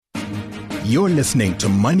You're listening to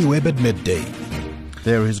MoneyWeb at midday.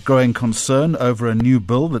 There is growing concern over a new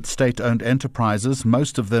bill that state-owned enterprises,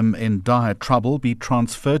 most of them in dire trouble, be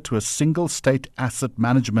transferred to a single state asset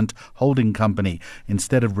management holding company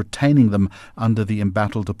instead of retaining them under the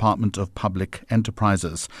embattled Department of Public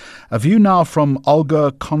Enterprises. A view now from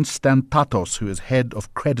Olga Konstantatos, who is head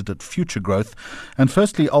of credit at Future Growth. And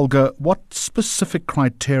firstly, Olga, what specific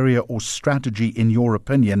criteria or strategy, in your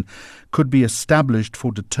opinion, could be established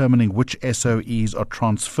for determining which SOEs are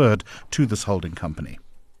transferred to this holding company?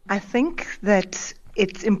 I think that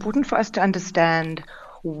it's important for us to understand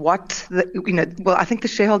I think the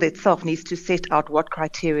shareholder itself needs to set out what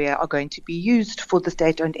criteria are going to be used for the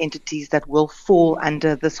state-owned entities that will fall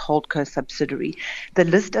under this holdco subsidiary. The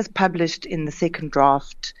list as published in the second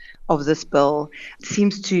draft of this bill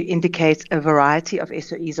seems to indicate a variety of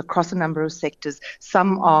SOEs across a number of sectors.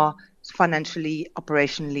 Some are financially,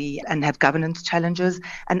 operationally, and have governance challenges,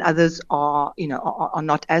 and others are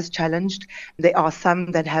not as challenged. There are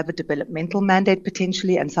some that have a developmental mandate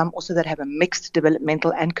potentially, and some also that have a mixed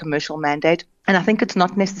developmental and commercial mandate. And I think it's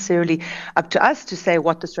not necessarily up to us to say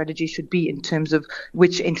what the strategy should be in terms of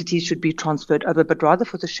which entities should be transferred over, but rather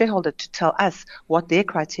for the shareholder to tell us what their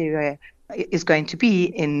criteria is going to be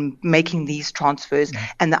in making these transfers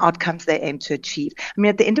and the outcomes they aim to achieve. I mean,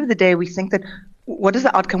 at the end of the day, we think that what is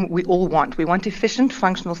the outcome we all want? We want efficient,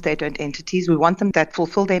 functional state-owned entities. We want them that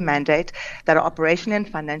fulfill their mandate, that are operationally and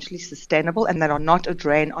financially sustainable, and that are not a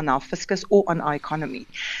drain on our fiscus or on our economy.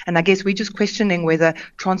 And I guess we're just questioning whether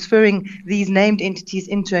transferring these named entities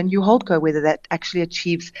into a new holdco, whether that actually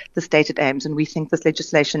achieves the stated aims. And we think this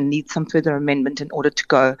legislation needs some further amendment in order to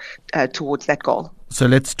go towards that goal. So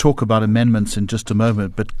let's talk about amendments in just a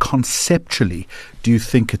moment, but conceptually, do you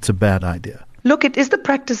think it's a bad idea? Look, it is the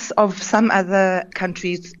practice of some other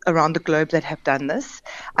countries around the globe that have done this.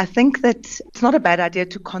 I think that it's not a bad idea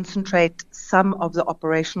to concentrate some of the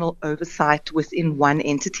operational oversight within one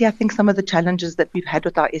entity. I think some of the challenges that we've had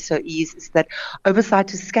with our SOEs is that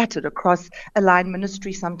oversight is scattered across a line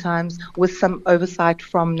ministry sometimes, with some oversight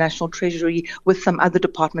from National Treasury, with some other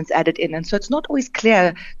departments added in. And so it's not always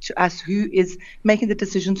clear to us who is making the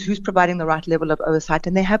decisions, who's providing the right level of oversight.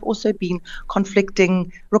 And there have also been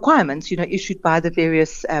conflicting requirements, issued by the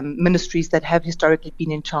various ministries that have historically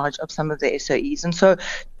been in charge of some of the SOEs. And so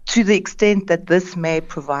to the extent that this may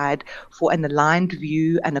provide for an aligned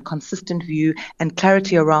view and a consistent view and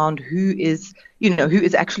clarity around who is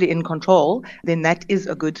actually in control, then that is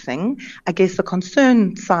a good thing. I guess the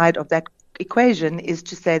concern side of that equation is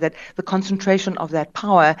to say that the concentration of that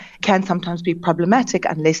power can sometimes be problematic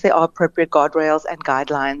unless there are appropriate guardrails and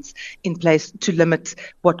guidelines in place to limit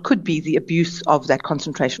what could be the abuse of that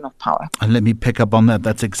concentration of power. And let me pick up on that.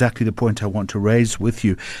 That's exactly the point I want to raise with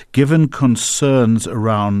you. Given concerns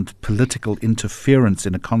around political interference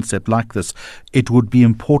in a concept like this, it would be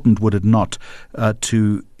important, would it not,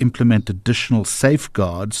 to implement additional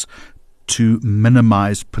safeguards to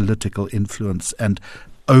minimize political influence and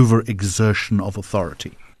overexertion of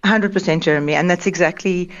authority. 100%, Jeremy, and that's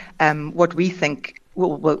exactly what we think.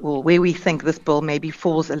 Where we think this bill maybe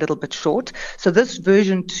falls a little bit short. So this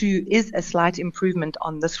version 2 is a slight improvement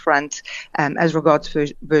on this front as regards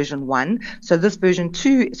version 1. So this version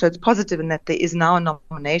 2, so it's positive in that there is now a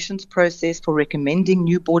nominations process for recommending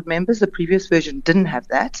new board members. The previous version didn't have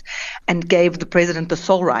that and gave the president the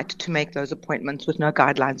sole right to make those appointments with no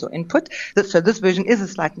guidelines or input. So this version is a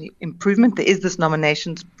slight improvement. There is this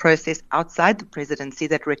nominations process outside the presidency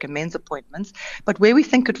that recommends appointments. But where we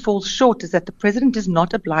think it falls short is that the president is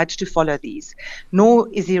not obliged to follow these, nor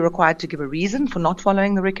is he required to give a reason for not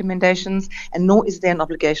following the recommendations, and nor is there an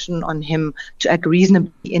obligation on him to act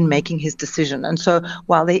reasonably in making his decision. And so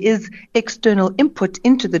while there is external input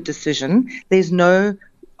into the decision, there's no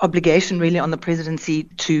obligation really on the presidency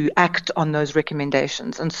to act on those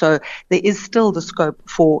recommendations. And so there is still the scope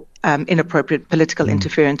for inappropriate political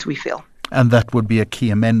interference, we feel. And that would be a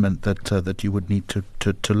key amendment that you would need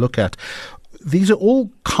to look at. These are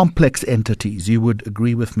all complex entities, you would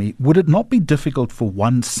agree with me. Would it not be difficult for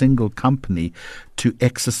one single company to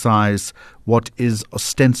exercise what is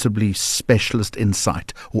ostensibly specialist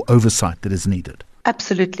insight or oversight that is needed?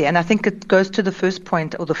 Absolutely. And I think it goes to the first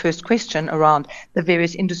point or the first question around the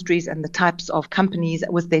various industries and the types of companies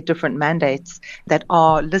with their different mandates that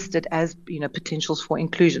are listed as, potentials for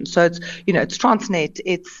inclusion. So it's Transnet,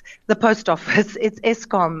 it's the post office, it's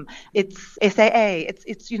Eskom, it's SAA,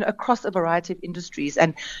 it's across a variety of industries.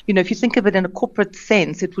 And, if you think of it in a corporate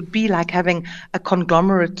sense, it would be like having a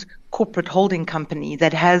conglomerate corporate holding company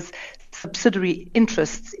that has subsidiary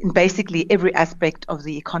interests in basically every aspect of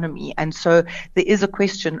the economy. And so there is a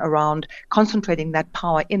question around concentrating that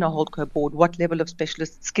power in a holdco board. What level of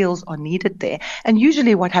specialist skills are needed there? And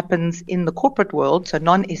usually what happens in the corporate world, so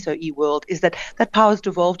non-SOE world, is that power is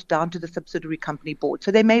devolved down to the subsidiary company board.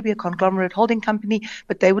 So there may be a conglomerate holding company,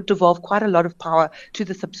 but they would devolve quite a lot of power to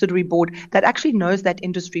the subsidiary board that actually knows that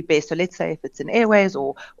industry best. So let's say if it's in airways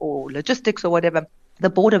or logistics or whatever, the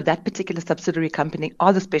board of that particular subsidiary company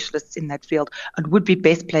are the specialists in that field and would be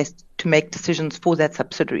best placed to make decisions for that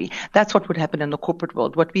subsidiary. That's what would happen in the corporate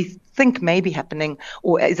world. What we think may be happening,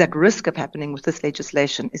 or is at risk of happening with this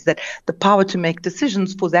legislation, is that the power to make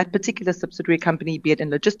decisions for that particular subsidiary company, be it in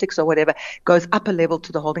logistics or whatever, goes up a level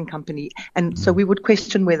to the holding company. And so we would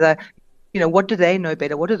question whether, what do they know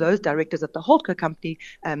better? What do those directors at the holdco company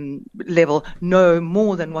level know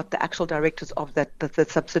more than what the actual directors of the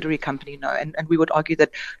subsidiary company know? And we would argue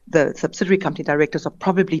that the subsidiary company directors are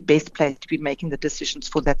probably best placed to be making the decisions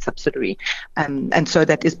for that subsidiary. And so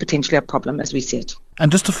that is potentially a problem as we see it. And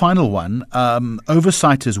just a final one,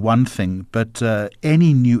 oversight is one thing, but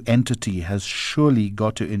any new entity has surely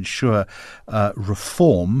got to ensure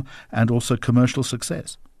reform and also commercial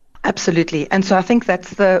success. Absolutely. And so I think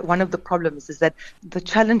that's one of the problems, is that the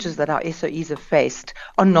challenges that our SOEs have faced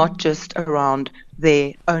are not just around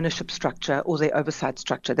their ownership structure or their oversight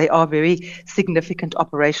structure. They are very significant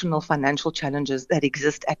operational financial challenges that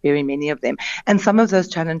exist at very many of them. And some of those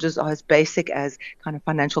challenges are as basic as kind of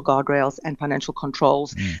financial guardrails and financial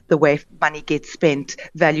controls, the way money gets spent,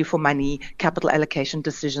 value for money, capital allocation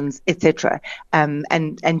decisions, etc. And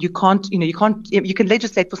you can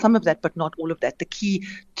legislate for some of that, but not all of that. The key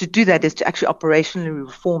to do that is to actually operationally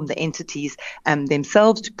reform the entities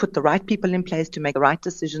themselves, to put the right people in place, to make the right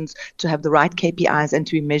decisions, to have the right KPIs, and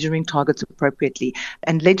to be measuring targets appropriately.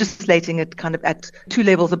 And legislating it kind of at two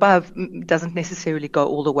levels above doesn't necessarily go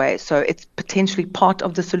all the way. So it's potentially part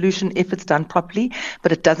of the solution if it's done properly,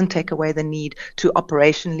 but it doesn't take away the need to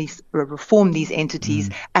operationally reform these entities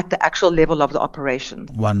at the actual level of the operation.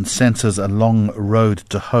 One senses a long road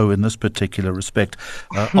to hoe in this particular respect.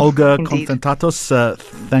 Olga Konstantatos,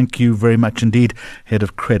 thank you very much indeed, Head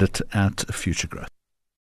of Credit at Future Growth.